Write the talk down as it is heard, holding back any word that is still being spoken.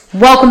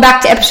Welcome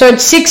back to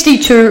episode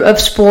 62 of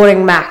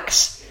Sporting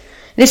Max.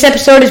 This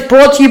episode is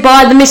brought to you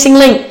by The Missing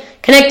Link,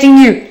 connecting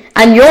you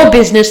and your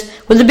business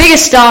with the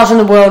biggest stars in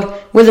the world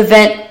with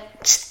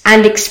events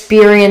and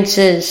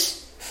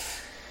experiences.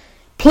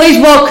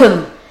 Please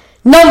welcome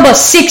number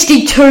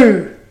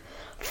 62,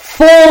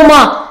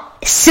 former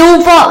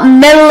silver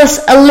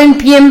medalist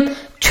Olympian,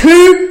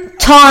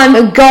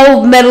 two-time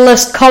gold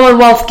medalist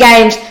Commonwealth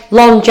Games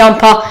long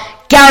jumper,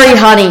 Gary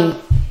Honey.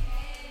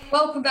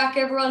 Welcome back,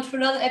 everyone, to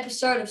another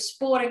episode of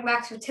Sporting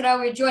Max. Today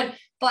we're joined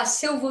by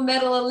silver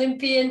medal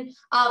Olympian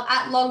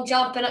at long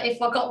jump, and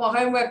if I got my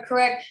homework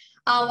correct,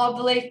 I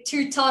believe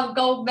two-time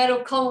gold medal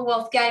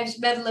Commonwealth Games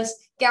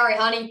medalist Gary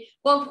Honey.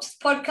 Welcome to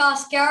the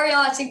podcast, Gary.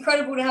 It's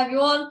incredible to have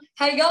you on.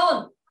 How you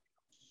going?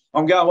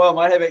 I'm going well,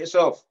 mate. How about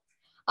yourself?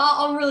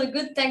 I'm really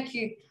good, thank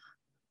you.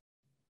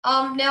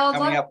 Now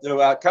coming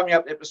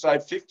up to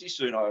episode 50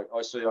 soon.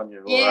 I see on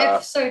your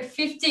episode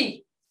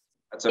 50.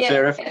 That's a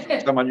fair effort for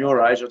someone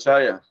your age, I'll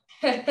tell you.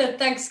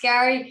 Thanks,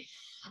 Gary.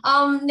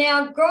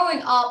 Now,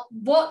 growing up,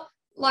 what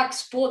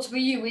sports were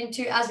you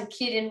into as a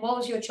kid, and what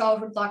was your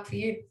childhood like for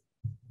you?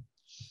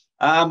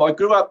 I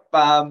grew up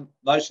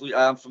mostly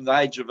from the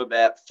age of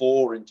about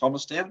 4 in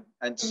Thomastown,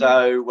 and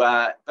so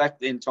back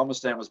then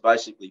Thomastown was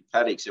basically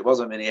paddocks. There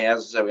wasn't many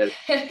houses, so we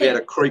had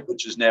a creek,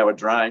 which is now a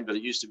drain, but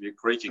it used to be a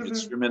creek. You could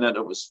swim in it.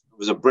 It was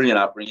a brilliant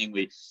upbringing.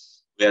 We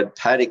had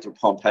paddock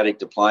upon paddock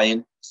to play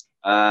in.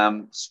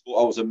 I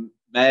was a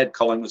mad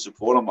Collingwood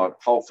supporter. My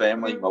whole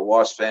family, my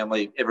wife's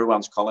family,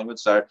 everyone's Collingwood.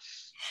 So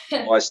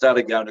I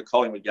started going to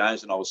Collingwood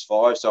games when I was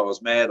 5. So I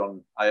was mad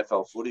on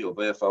AFL footy, or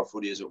VFL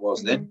footy as it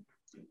was then.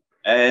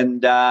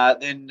 And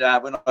then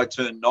when I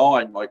turned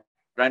 9, my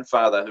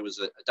grandfather, who was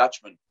a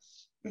Dutchman,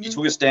 he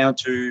took us down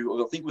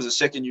to, I think it was the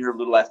second year of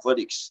Little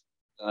Athletics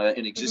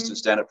in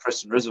existence down at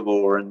Preston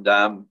Reservoir. And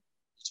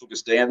he took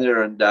us down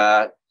there and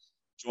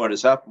joined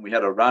us up, and we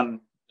had a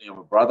run.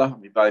 My brother,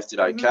 we both did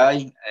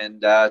okay,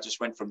 and just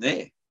went from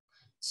there.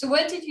 So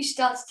when did you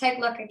start to take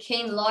a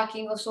keen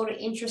liking or sort of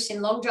interest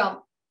in long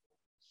jump?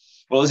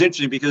 Well, it was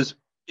interesting because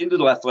in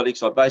Little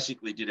Athletics, I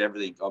basically did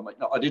everything.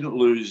 I didn't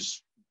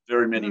lose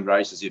very many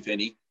races, if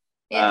any.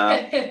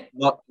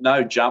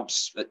 No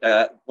jumps.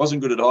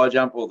 Wasn't good at high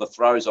jump or the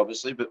throws,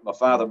 obviously, but my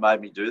father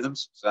made me do them.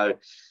 So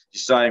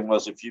his saying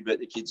was, if you beat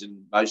the kids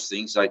in most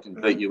things, they can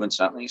beat you in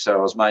something. So I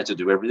was made to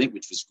do everything,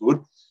 which was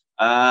good.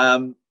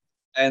 And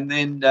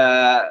then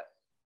I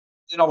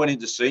went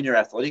into senior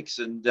athletics,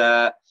 and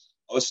I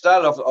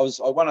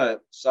won a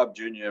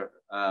sub-junior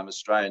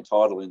Australian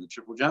title in the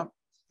triple jump,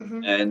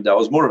 and I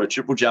was more of a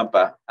triple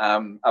jumper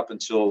up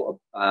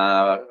until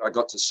I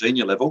got to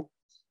senior level.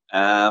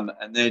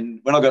 And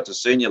then when I got to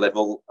senior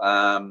level,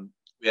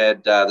 we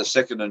had the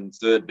second and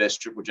third best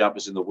triple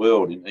jumpers in the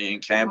world, in Ian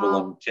Campbell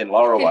and Ken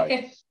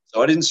Lorraway.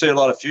 So I didn't see a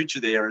lot of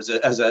future there as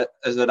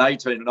an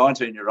 18 or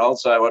 19-year-old.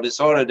 So I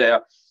decided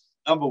our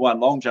number one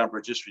long jumper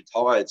had just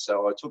retired.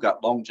 So I took up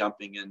long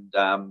jumping,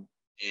 and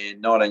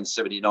in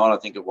 1979, I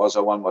think it was, I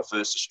won my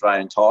first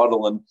Australian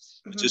title, and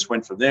it just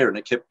went from there, and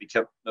it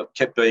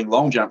kept being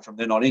long jump from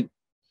then on in.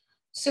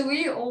 So were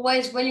you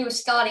always, when you were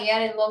starting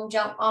out in long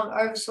jump,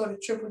 over sort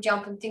of triple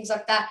jump and things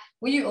like that,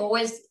 were you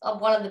always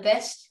one of the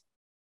best?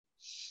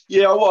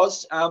 Yeah, I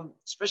was.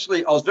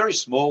 Especially, I was very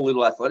small,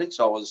 Little Athletics.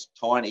 I was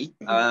tiny,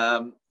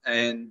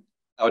 and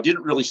I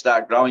didn't really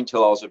start growing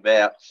till I was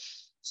about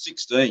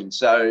 16.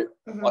 So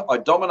I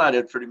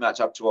dominated pretty much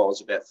up to I was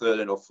about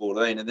 13 or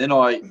 14, and then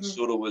I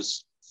sort of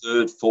was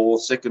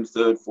second,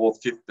 third, fourth,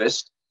 fifth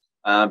best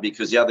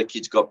because the other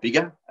kids got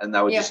bigger, and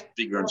they were just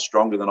bigger and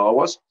stronger than I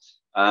was.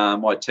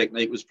 My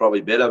technique was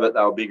probably better, but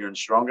they were bigger and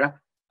stronger.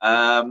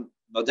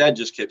 My dad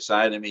just kept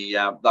saying to me,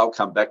 they'll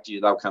come back to you,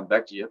 they'll come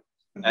back to you.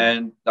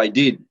 And they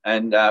did.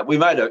 And we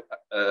made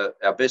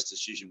our best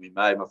decision we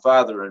made. My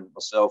father and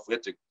myself, we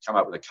had to come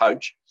up with a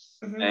coach,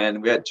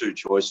 and we had 2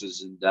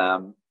 choices.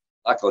 And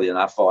luckily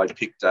enough, I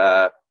picked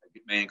a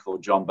man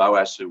called John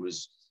Boas, who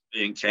was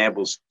Ian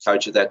Campbell's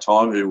coach at that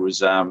time, who was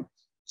the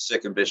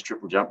second best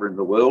triple jumper in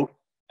the world.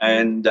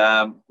 And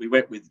we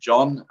went with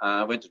John,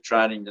 went to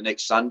training the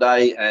next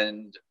Sunday,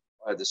 and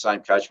I had the same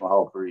coach my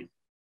whole career.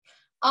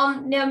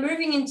 Now,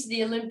 moving into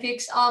the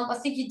Olympics, I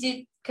think you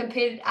did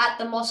compete at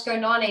the Moscow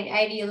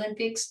 1980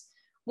 Olympics.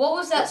 What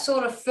was that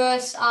sort of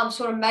first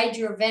sort of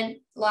major event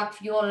like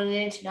for you on an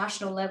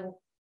international level?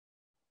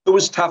 It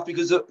was tough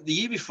because the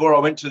year before I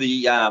went to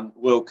the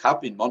World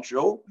Cup in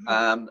Montreal,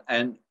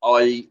 and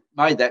I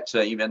made that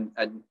team, and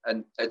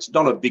it's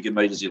not a bigger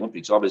meet as the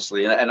Olympics,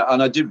 obviously, and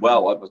I did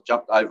well. I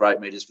jumped over 8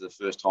 meters for the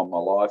first time in my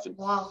life,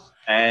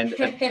 and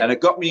and it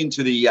got me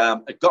into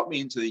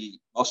the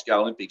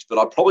Moscow Olympics, but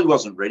I probably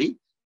wasn't ready,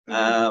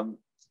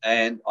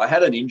 and I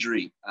had an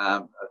injury,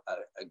 a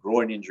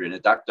groin injury, and a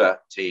adductor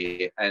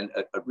tear, and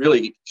it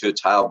really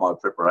curtailed my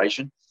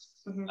preparation.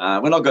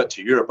 When I got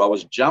to Europe, I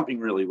was jumping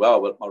really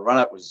well, but my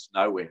run-up was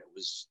nowhere. It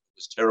was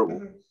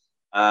terrible.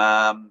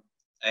 And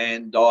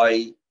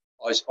I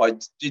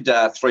did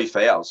 3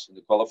 fouls in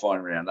the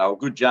qualifying round. They were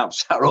good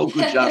jumps. They were all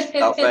good jumps,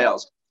 no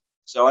fouls.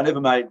 So I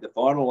never made the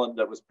final, and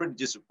it was pretty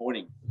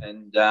disappointing.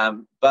 And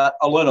but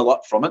I learned a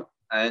lot from it.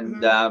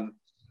 And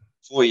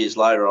 4 years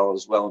later, I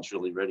was well and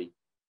truly ready.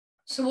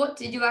 So what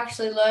did you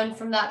actually learn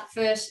from that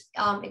first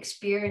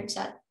experience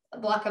at,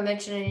 like I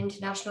mentioned, an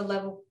international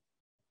level?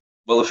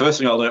 Well, the first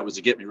thing I learned was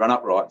to get me run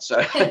up right.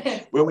 So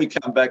when we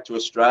come back to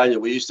Australia,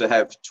 we used to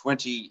have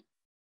 20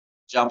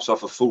 jumps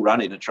off a full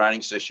run in a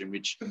training session,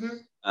 which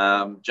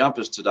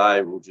jumpers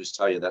today will just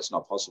tell you that's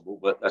not possible,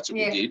 but that's what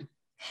we did.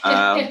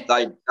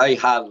 They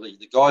hardly,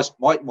 the guys,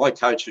 my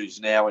coach, who's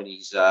now in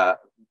his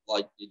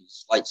late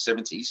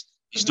 70s,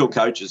 he still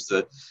coaches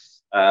the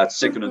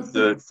second and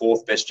third,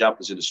 fourth best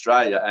jumpers in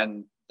Australia,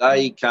 and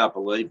they can't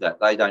believe that.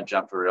 They don't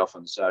jump very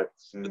often. So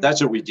but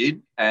that's what we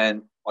did,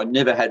 and I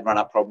never had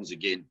run-up problems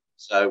again.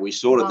 So we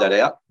sorted that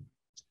out,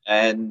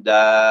 and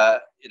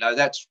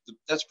that's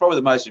probably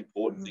the most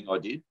important thing I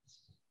did.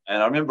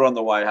 And I remember on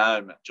the way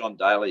home, John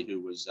Daly, who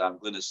was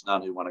Glynis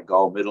Nunn, who won a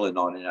gold medal in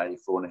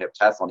 1984 in a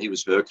heptathlon, he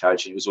was her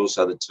coach. He was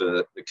also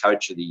the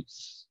coach of the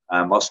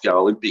Moscow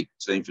Olympic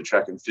team for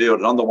track and field.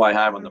 And on the way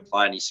home on the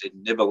plane, he said,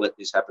 never let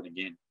this happen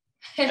again.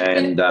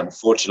 And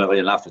fortunately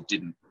enough, it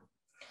didn't.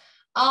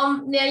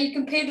 Now, you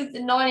competed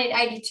in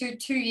 1982,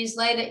 2 years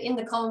later, in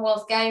the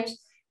Commonwealth Games.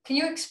 Can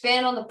you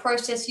expand on the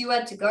process you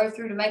had to go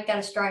through to make that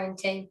Australian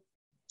team?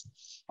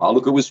 Oh,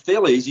 look, it was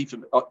fairly easy for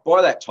me.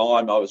 By that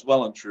time, I was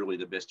well and truly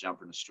the best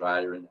jumper in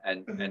Australia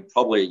and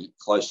probably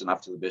close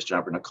enough to the best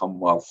jumper in the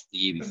Commonwealth the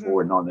year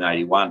before in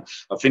 1981.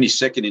 I finished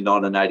second in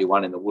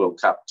 1981 in the World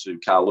Cup to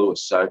Carl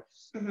Lewis. So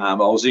I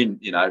was in,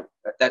 at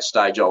that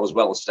stage, I was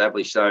well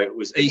established. So it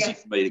was easy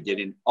for me to get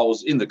in. I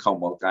was in the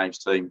Commonwealth Games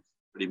team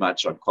pretty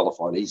much. I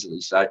qualified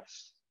easily. So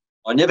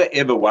I never,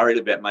 ever worried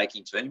about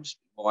making teams.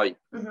 I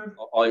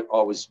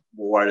was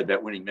more worried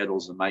about winning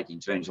medals than making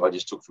teams. I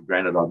just took for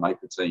granted I'd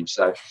make the team.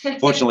 So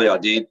fortunately I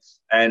did.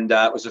 And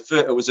it was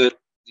the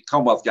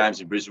Commonwealth Games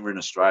in Brisbane. We're in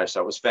Australia,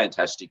 so it was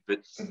fantastic. But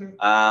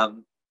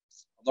I'm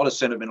not a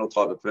sentimental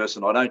type of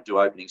person. I don't do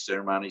opening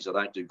ceremonies. I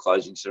don't do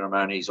closing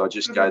ceremonies. I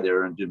just go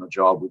there and do my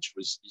job, which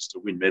was to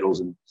win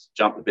medals and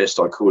jump the best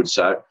I could.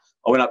 So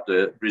I went up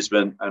to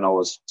Brisbane and I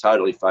was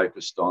totally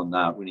focused on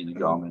winning the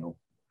gold medal.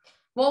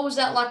 What was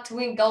that like to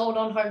win gold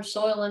on home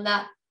soil in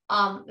that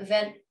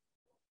event?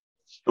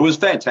 It was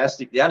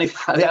fantastic. The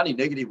only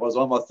negative was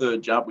on my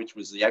third jump, which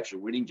was the actual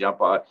winning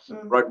jump. I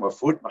broke my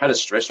foot. I had a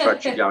stress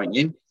fracture going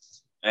in,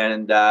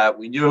 and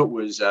we knew it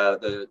was.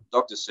 The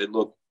doctor said,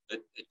 "Look,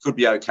 it could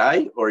be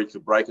okay, or you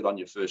could break it on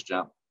your first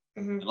jump."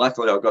 And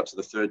luckily, I got to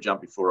the third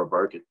jump before I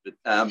broke it. But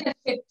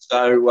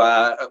so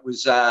it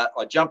was.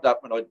 I jumped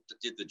up when I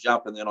did the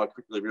jump, and then I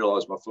quickly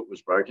realised my foot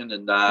was broken,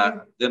 and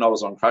then I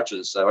was on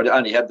crutches. So I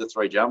only had the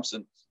 3 jumps,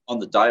 and on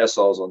the day I was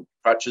on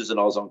crutches, and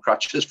I was on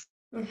crutches for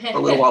a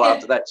little while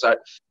after that. So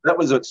that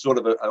was a sort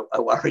of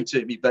a worry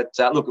to me. But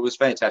look, it was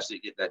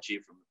fantastic to get that cheer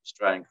from the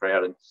Australian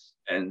crowd,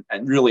 and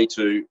really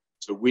to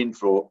win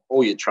for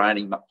all your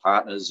training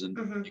partners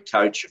and your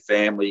coach, your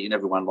family, and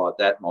everyone like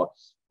that.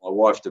 My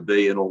wife to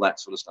be and all that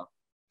sort of stuff.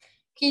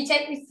 Can you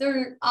take me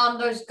through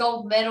those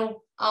gold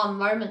medal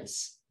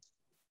moments?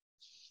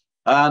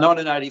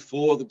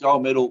 1984, the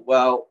gold medal.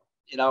 Well,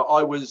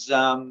 I was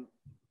I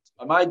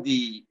made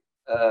the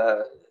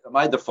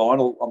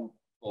final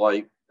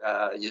by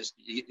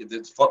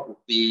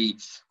the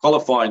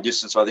qualifying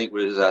distance. I think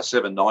was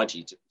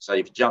 790. So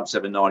if you jump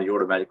 790, you're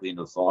automatically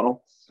into the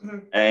final.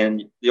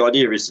 And the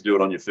idea is to do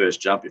it on your first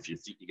jump if you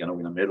think you're going to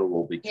win a medal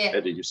or be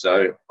competitive.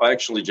 So I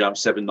actually jumped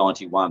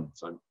 791,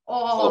 so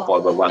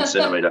qualified by 1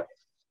 centimetre,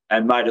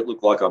 and made it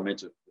look like I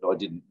meant it, but I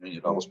didn't mean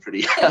it. I was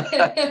pretty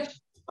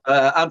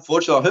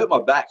unfortunately, I hurt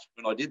my back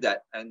when I did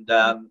that. And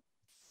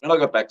when I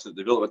got back to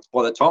the village,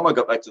 by the time I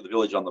got back to the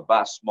village on the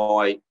bus,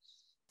 my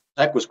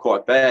back was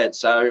quite bad.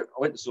 So I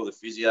went and saw the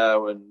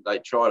physio, and they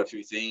tried a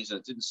few things, and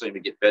it didn't seem to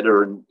get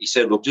better. And he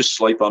said, look, just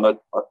sleep on it.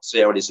 I'll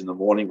see how it is in the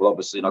morning. Well,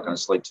 obviously you're not going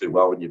to sleep too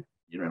well when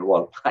you're in a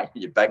lot of pain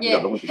in your back. You've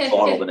got the Olympic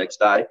final the next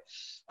day.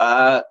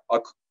 By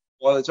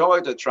the time I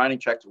went to the training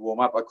track to warm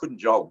up, I couldn't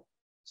jog.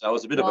 So it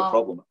was a bit of a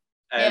problem.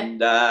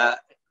 And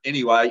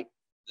anyway,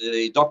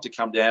 the doctor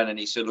came down and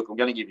he said, look, I'm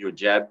going to give you a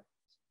jab.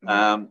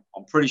 I'm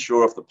pretty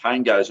sure if the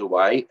pain goes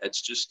away,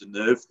 it's just a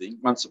nerve thing.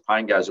 Once the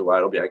pain goes away,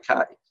 it'll be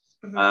okay.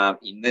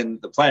 And then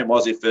the plan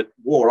was, if it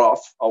wore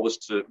off, I was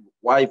to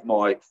wave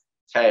my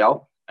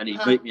towel and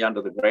he'd meet me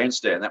under the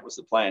grandstand. That was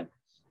the plan.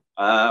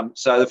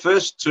 So the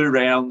first 2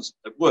 rounds,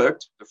 it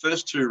worked. The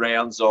first 2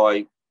 rounds,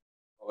 I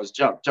was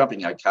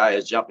jumping okay. I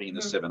was jumping in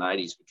the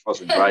 780s, which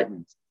wasn't great.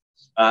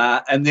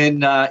 And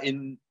then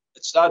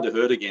it started to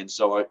hurt again.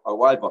 So I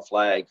waved my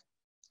flag,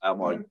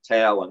 my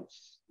towel, and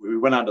we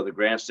went under the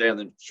grandstand.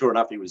 And sure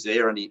enough, he was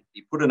there, and he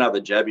put another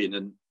jab in.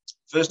 And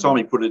first time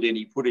he put it in,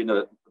 he put in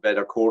about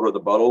a quarter of the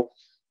bottle,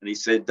 and he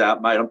said,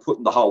 mate, I'm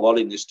putting the whole lot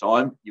in this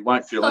time. You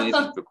won't feel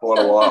anything for quite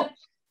a while.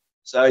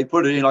 So he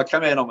put it in. I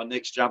came out on my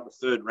next jump, the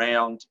 3rd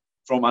round,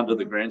 from under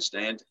the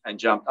grandstand, and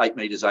jumped 8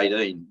 metres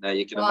 18. Now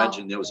you can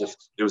imagine there was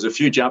a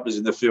few jumpers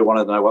in the field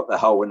wanted to know what the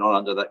hell went on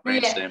under that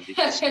grandstand,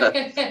 because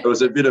it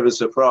was a bit of a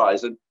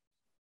surprise. And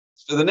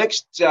for the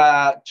next 2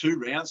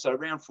 rounds, so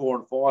round 4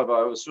 and 5,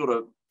 I was sort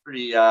of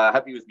pretty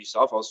happy with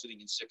myself. I was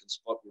sitting in 2nd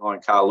spot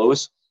behind Carl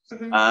Lewis.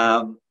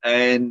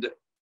 And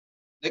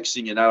next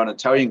thing you know, an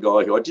Italian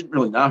guy who I didn't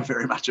really know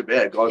very much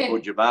about, a guy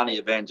called Giovanni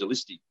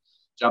Evangelisti,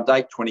 jumped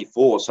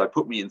 8:24, so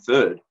put me in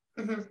third.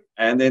 Mm-hmm.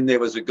 And then there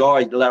was a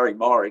guy, Larry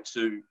Morix,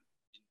 who,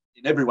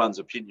 in everyone's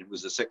opinion,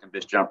 was the second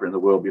best jumper in the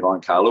world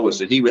behind Carl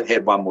Lewis. And he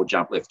had one more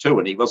jump left too,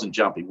 and he wasn't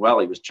jumping well.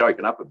 He was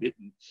choking up a bit,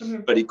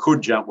 but he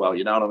could jump well,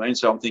 you know what I mean?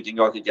 So I'm thinking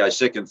I could go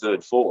second,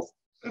 third, fourth.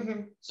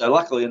 Mm-hmm. So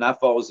luckily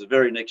enough, I was the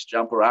very next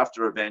jumper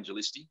after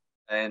Evangelisti.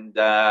 And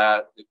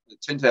the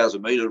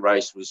 10,000 metre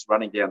race was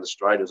running down the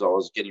straight as I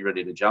was getting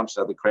ready to jump,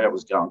 so the crowd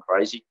was going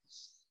crazy.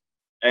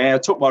 And I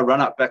took my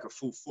run up back a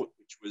full foot,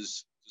 which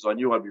was because I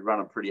knew I'd be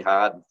running pretty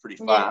hard and pretty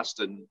fast.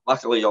 Yeah. And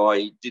luckily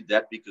I did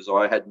that because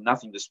I had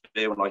nothing to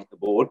spare when I hit the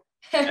board.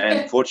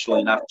 And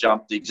fortunately enough,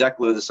 jumped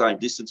exactly the same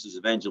distance as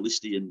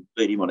Evangelisti and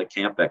beat him on a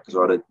countback because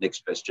I had a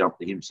next best jump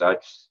to him. So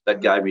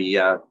that gave me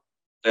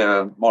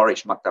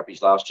Morris mucked up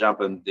his last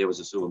jump and there was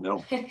a silver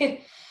medal.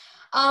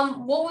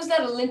 What was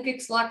that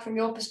Olympics like from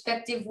your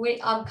perspective?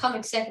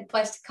 Coming second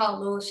place to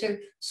Carl Lewis, who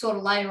sort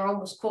of later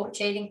on was caught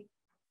cheating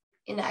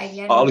in the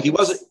 88. Oh, look, he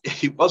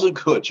wasn't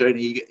caught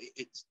cheating.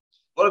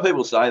 A lot of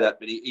people say that,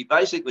 but he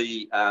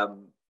basically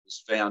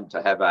was found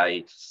to have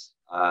a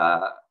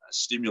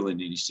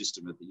stimulant in his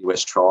system at the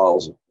US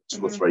trials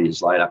 2 or 3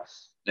 years later.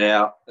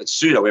 Now,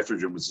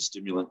 pseudoephedrine was a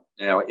stimulant.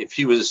 Now, if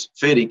he was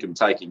fair income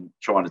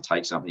trying to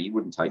take something, he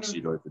wouldn't take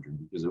pseudoephedrine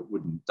because it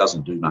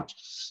doesn't do much.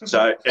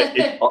 So,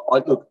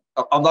 look,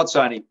 I'm not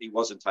saying he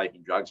wasn't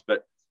taking drugs,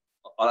 but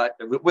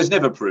it was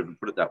never proven,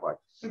 put it that way.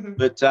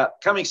 But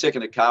coming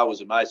second to Carl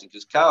was amazing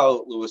because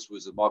Carl Lewis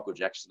was the Michael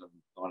Jackson of the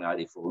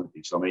 1984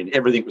 Olympics. I mean,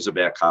 everything was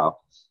about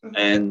Carl.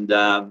 And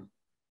the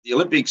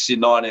Olympics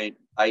in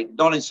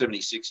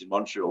 1976 in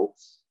Montreal,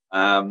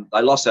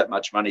 they lost that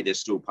much money. They're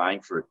still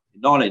paying for it.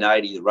 In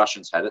 1980, the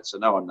Russians had it, so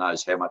no one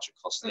knows how much it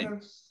cost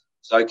them.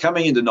 So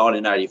coming into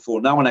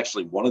 1984, no one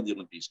actually wanted the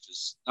Olympics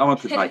because no one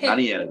could make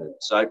money out of it.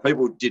 So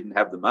people didn't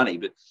have the money,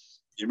 but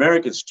the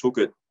Americans took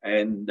it,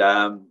 and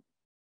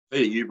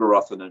Peter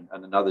Uberoth and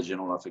another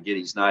gentleman, I forget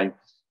his name,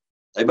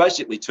 they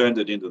basically turned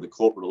it into the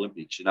corporate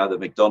Olympics, the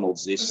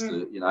McDonald's this,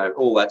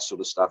 all that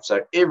sort of stuff.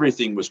 So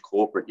everything was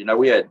corporate.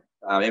 We had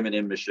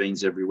M&M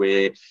machines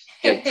everywhere,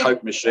 we had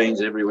Coke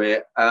machines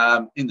everywhere.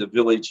 In the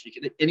village,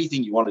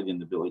 anything you wanted in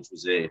the village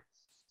was there.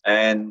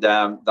 And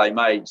they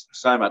made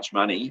so much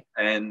money.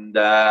 And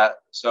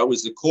so it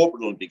was the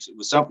corporate Olympics. It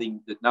was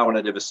something that no one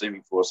had ever seen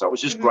before. So it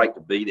was just great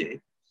to be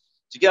there.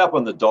 To get up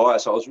on the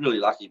dais, I was really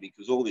lucky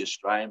because all the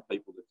Australian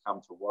people that come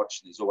to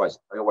watch, they always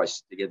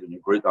sit together in a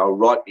group. They were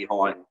right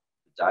behind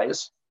the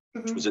dais,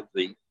 which was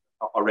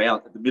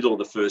around the middle of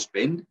the first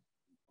bend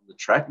on the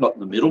track, not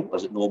in the middle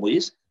as it normally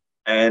is.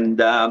 And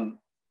so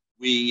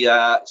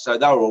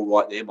they were all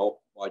right there. My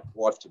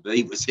wife to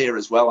be was there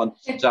as well, and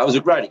so it was a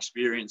great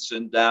experience.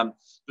 And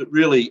but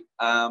really,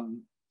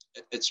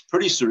 it's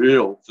pretty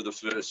surreal for the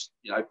first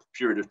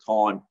period of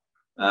time.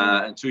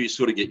 Until you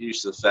sort of get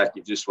used to the fact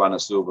you've just won a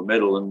silver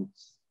medal.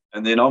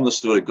 And then I'm the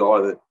sort of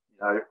guy that,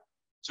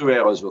 2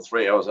 hours or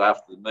 3 hours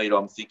after the meet,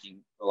 I'm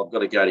thinking, well, I've got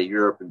to go to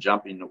Europe and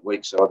jump in a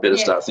week, so I better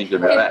start thinking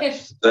about that.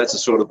 So that's the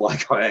sort of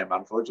bloke I am,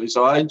 unfortunately.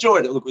 So I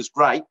enjoyed it. Look, it was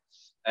great.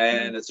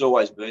 And it's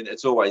always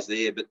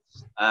there. But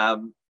I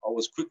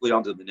was quickly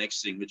onto the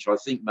next thing, which I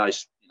think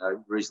most,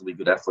 reasonably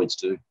good athletes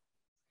do.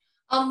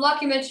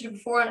 Like you mentioned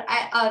before,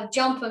 a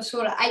jump of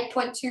sort of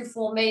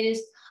 8.24 meters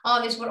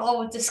is what I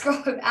would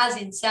describe as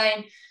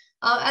insane.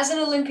 As an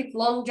Olympic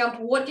long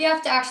jumper, what do you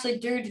have to actually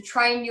do to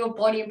train your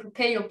body and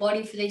prepare your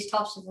body for these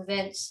types of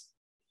events?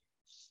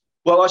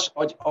 Well, I was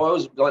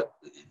like,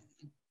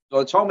 by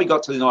the time we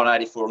got to the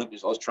 1984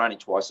 Olympics, I was training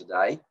twice a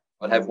day.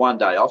 I'd have 1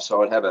 day off,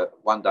 so I'd have a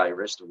 1 day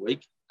rest a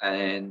week,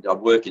 and I'd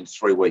work in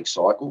 3-week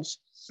cycles.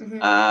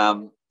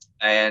 And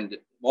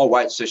my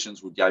weight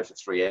sessions would go for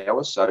 3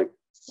 hours, so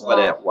flat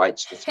out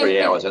weights for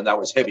 3 hours, and that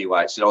was heavy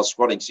weights. And I was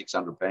squatting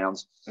 600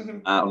 pounds,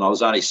 and I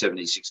was only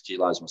 76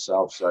 kilos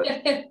myself. So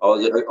I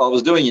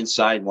was doing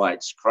insane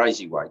weights,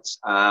 crazy weights.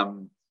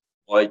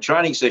 My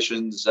training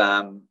sessions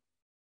were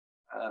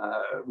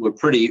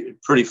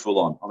pretty full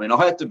on. I mean,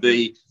 I had to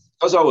be,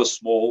 because I was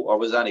small, I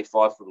was only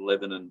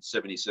 5'11" and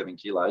 77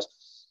 kilos.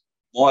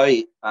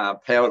 My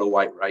power to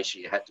weight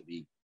ratio had to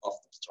be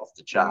off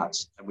the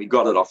charts, and we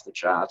got it off the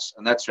charts,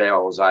 and that's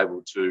how I was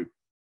able to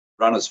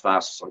run as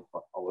fast as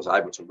I was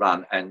able to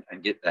run and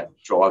get that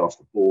drive off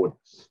the board.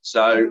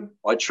 So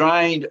I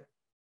trained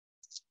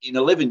in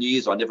 11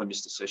 years. I never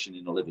missed a session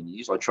in 11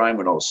 years. I trained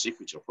when I was sick,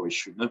 which I probably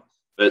shouldn't have,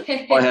 but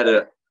I had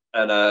an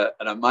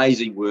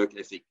amazing work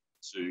ethic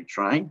to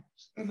train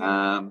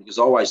because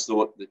I always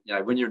thought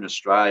that, when you're in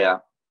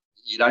Australia,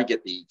 you don't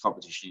get the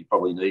competition you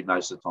probably need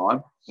most of the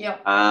time.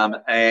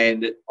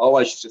 And I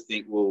always used to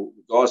think, well,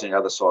 the guys on the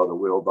other side of the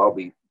world, they'll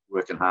be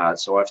working hard,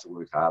 so I have to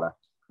work harder.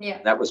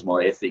 That was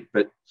my ethic.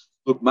 But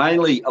look,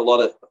 mainly a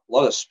lot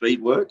of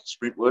speed work,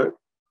 sprint work,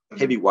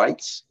 heavy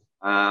weights,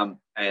 and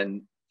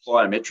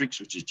plyometrics,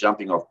 which is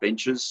jumping off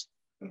benches,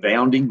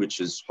 bounding, which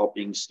is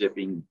hopping,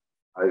 stepping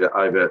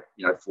over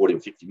 40 or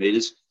 50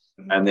 meters,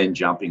 and then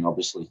jumping,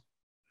 obviously.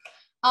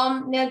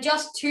 Now,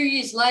 just 2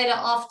 years later,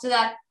 after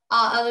that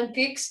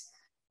Olympics,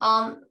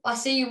 I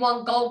see you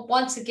won gold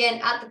once again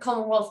at the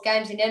Commonwealth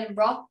Games in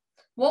Edinburgh.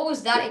 What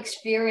was that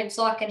experience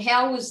like, and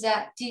how was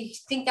that? Do you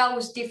think that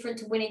was different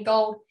to winning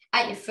gold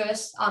at your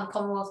first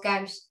Commonwealth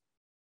Games?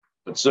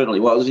 It certainly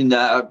was. In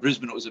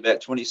Brisbane, it was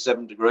about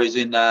 27 degrees.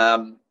 In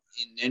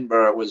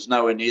Edinburgh, it was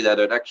nowhere near that.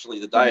 It actually,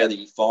 the day of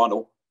the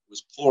final,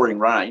 was pouring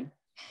rain,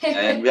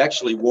 and we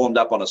actually warmed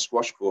up on a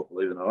squash court,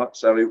 believe it or not.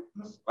 So we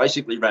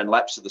basically ran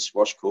laps of the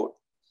squash court.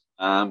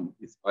 I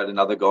had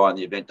another guy in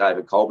the event,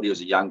 David Colby. He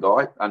was a young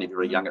guy, only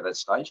very young at that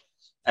stage.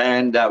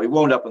 And we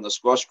warmed up on the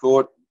squash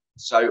court.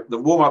 So the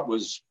warm-up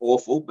was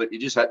awful, but you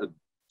just had to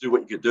do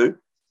what you could do.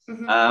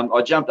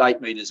 I jumped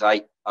 8 metres,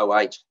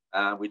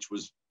 8.08, which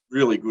was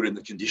really good in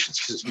the conditions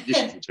because the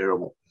conditions were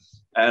terrible.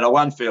 And I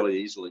won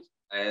fairly easily.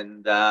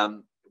 And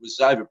it was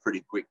over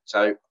pretty quick.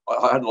 So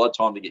I had a lot of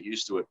time to get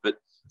used to it. But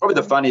probably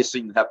the funniest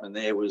thing that happened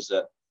there was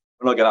that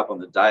when I got up on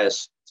the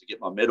dais to get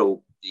my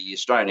medal, the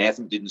Australian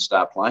anthem didn't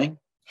start playing.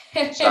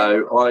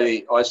 So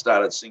I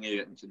started singing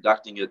it and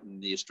conducting it,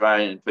 and the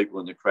Australian people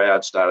in the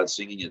crowd started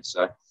singing it.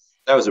 So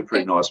that was a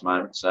pretty nice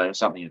moment. So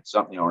something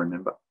I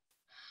remember.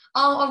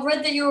 I've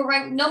read that you were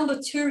ranked number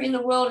 2 in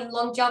the world in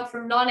long jump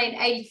from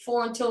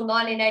 1984 until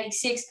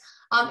 1986,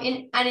 and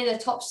in the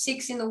top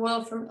 6 in the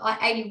world from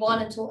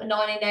 81 until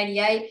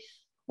 1988.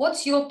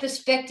 What's your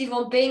perspective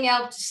on being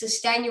able to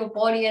sustain your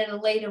body at an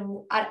elite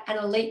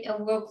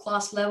and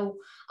world-class level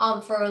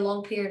for a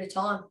long period of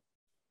time?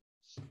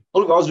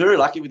 Look, I was very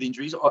lucky with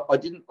injuries.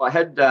 I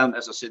had,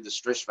 as I said, the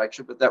stress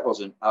fracture, but that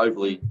wasn't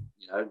overly,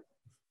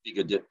 big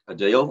a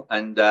deal.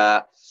 And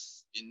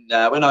in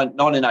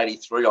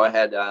 1983, I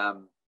had,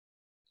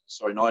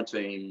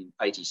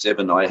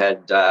 1987, I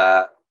had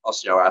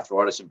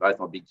osteoarthritis in both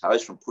my big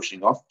toes from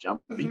pushing off,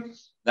 jumping.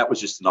 That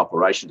was just an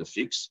operation to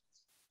fix.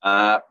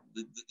 The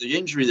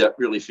injury that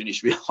really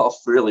finished me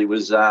off really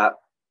was I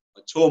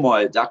tore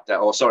my I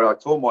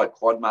tore my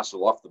quad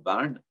muscle off the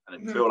bone, and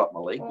it curled up my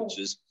leg, which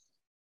is,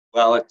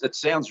 well, it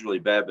sounds really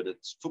bad, but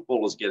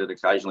footballers get it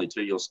occasionally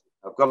too.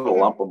 I've got a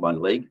lump on my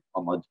leg,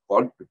 on my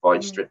quad, if I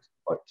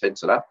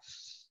tense it up.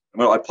 And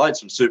well, I played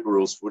some Super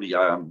Rules footy.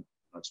 I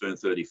turned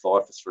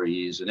 35 for 3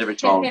 years, and every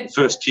time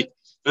first kick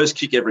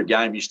every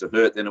game used to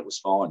hurt. Then it was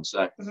fine.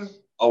 So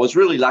I was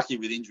really lucky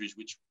with injuries,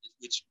 which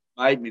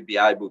made me be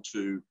able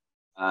to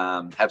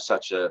have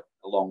such a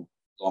long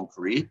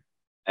career.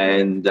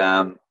 And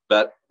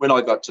but when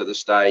I got to the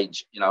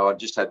stage, I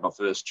just had my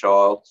first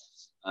child.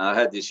 I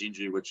had this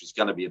injury, which was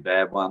going to be a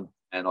bad one,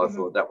 and I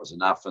thought that was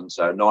enough. And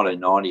so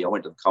 1990, I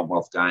went to the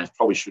Commonwealth Games.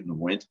 Probably shouldn't have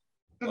went.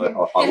 I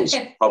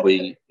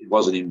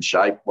wasn't in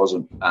shape. I was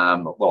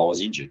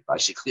injured,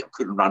 basically. I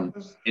couldn't run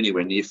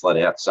anywhere near flat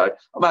out. So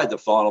I made the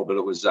final, but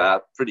it was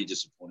a pretty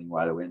disappointing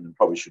way to end, and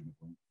probably shouldn't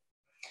have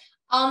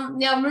won.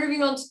 Now,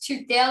 moving on to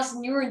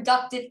 2000, you were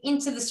inducted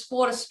into the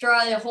Sport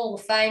Australia Hall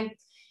of Fame.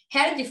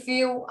 How did you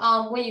feel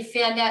when you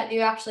found out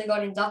you actually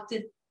got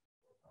inducted?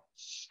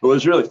 Well, it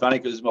was really funny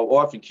because my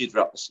wife and kids were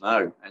up the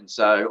snow, and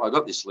so I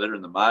got this letter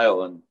in the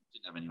mail and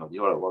didn't have any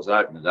idea what it was. I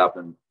opened it up,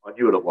 and I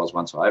knew what it was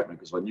once I opened it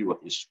because I knew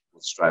what the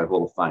Australia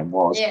Hall of Fame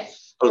was. Yeah.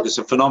 Look, it's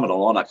a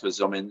phenomenal honour because,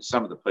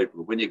 some of the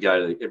people, when you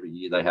go there, every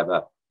year they have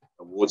a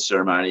award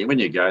ceremony, and when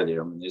you go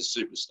there, there's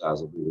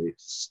superstars everywhere,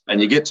 and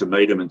you get to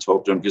meet them and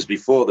talk to them because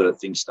before the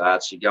thing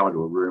starts, you go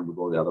into a room with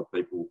all the other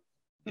people,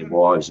 their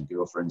wives and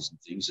girlfriends and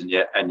things, and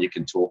you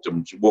can talk to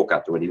them. You walk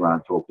up to anyone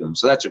and talk to them.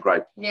 So that's a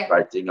great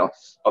thing.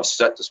 I've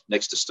sat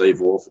next to Steve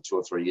Waugh for 2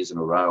 or 3 years in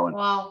a row, and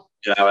wow,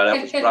 and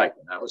that was great.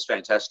 It was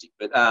fantastic.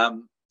 But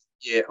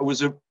it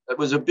was a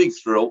big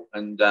thrill.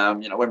 And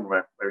when we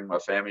were with my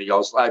family, I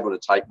was able to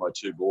take my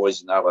 2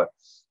 boys, and they were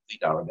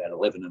about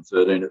 11 and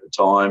 13 at the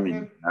time,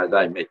 and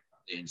they met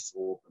Dan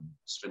Thorpe and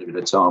spent a bit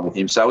of time with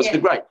him. So it was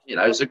it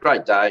was a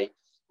great day,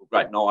 a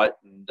great night,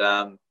 and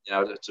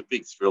it's a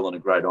big thrill and a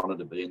great honour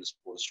to be in the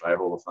Sport Australia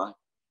Hall of Fame.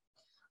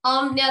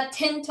 Now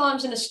 10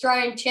 times an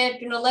Australian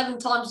champion, 11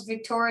 times a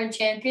Victorian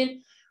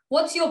champion.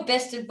 What's your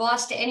best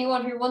advice to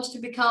anyone who wants to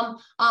become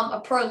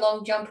a pro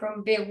long jumper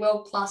and be a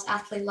world-class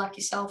athlete like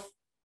yourself?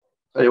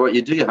 Tell you what,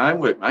 you do your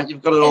homework, mate.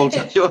 You've got it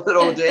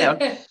all down.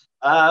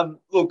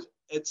 Look,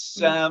 it's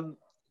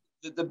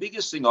the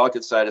biggest thing I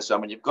could say to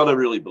someone, you've got to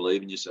really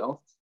believe in yourself.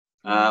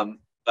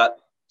 But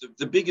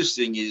the biggest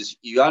thing is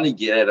you only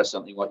get out of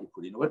something what you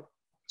put into it.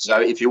 So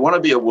if you want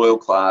to be a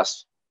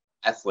world-class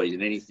athlete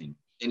in anything,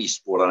 any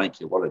sport, I don't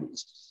care what it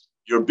is,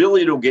 your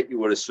ability will get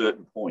you at a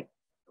certain point.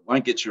 It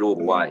won't get you all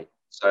the way.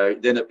 So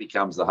then it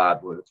becomes the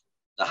hard work.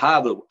 The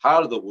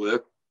harder the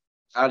work,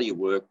 harder you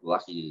work, the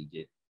luckier you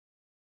get.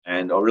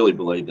 And I really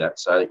believe that.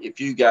 So if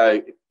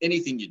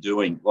anything you're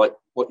doing, like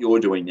what you're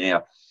doing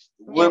now,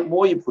 the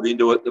more you put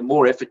into it, the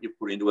more effort you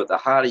put into it, the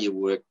harder you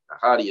work, the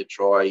harder you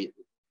try,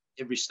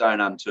 every stone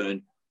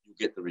unturned, you'll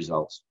get the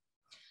results.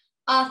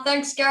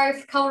 Thanks, Gary,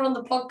 for coming on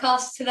the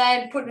podcast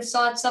today and putting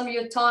aside some of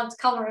your time to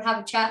come on and have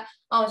a chat.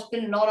 It's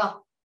been an honour.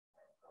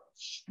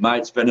 Mate,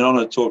 it's been an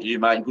honour to talk to you,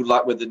 mate. And good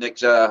luck with the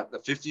next the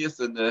 50th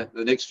and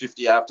the next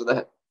 50 after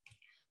that.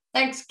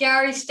 Thanks,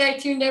 Gary. Stay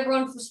tuned,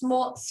 everyone, for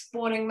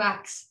Sporting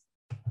Max.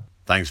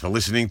 Thanks for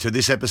listening to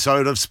this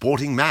episode of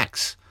Sporting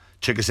Max.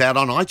 Check us out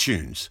on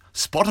iTunes,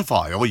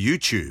 Spotify or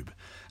YouTube,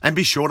 and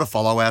be sure to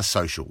follow our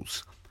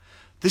socials.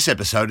 This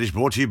episode is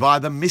brought to you by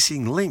The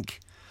Missing Link.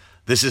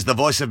 This is the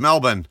Voice of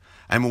Melbourne,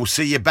 and we'll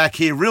see you back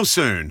here real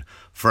soon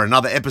for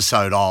another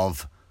episode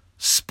of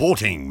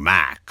Sporting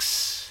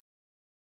Max.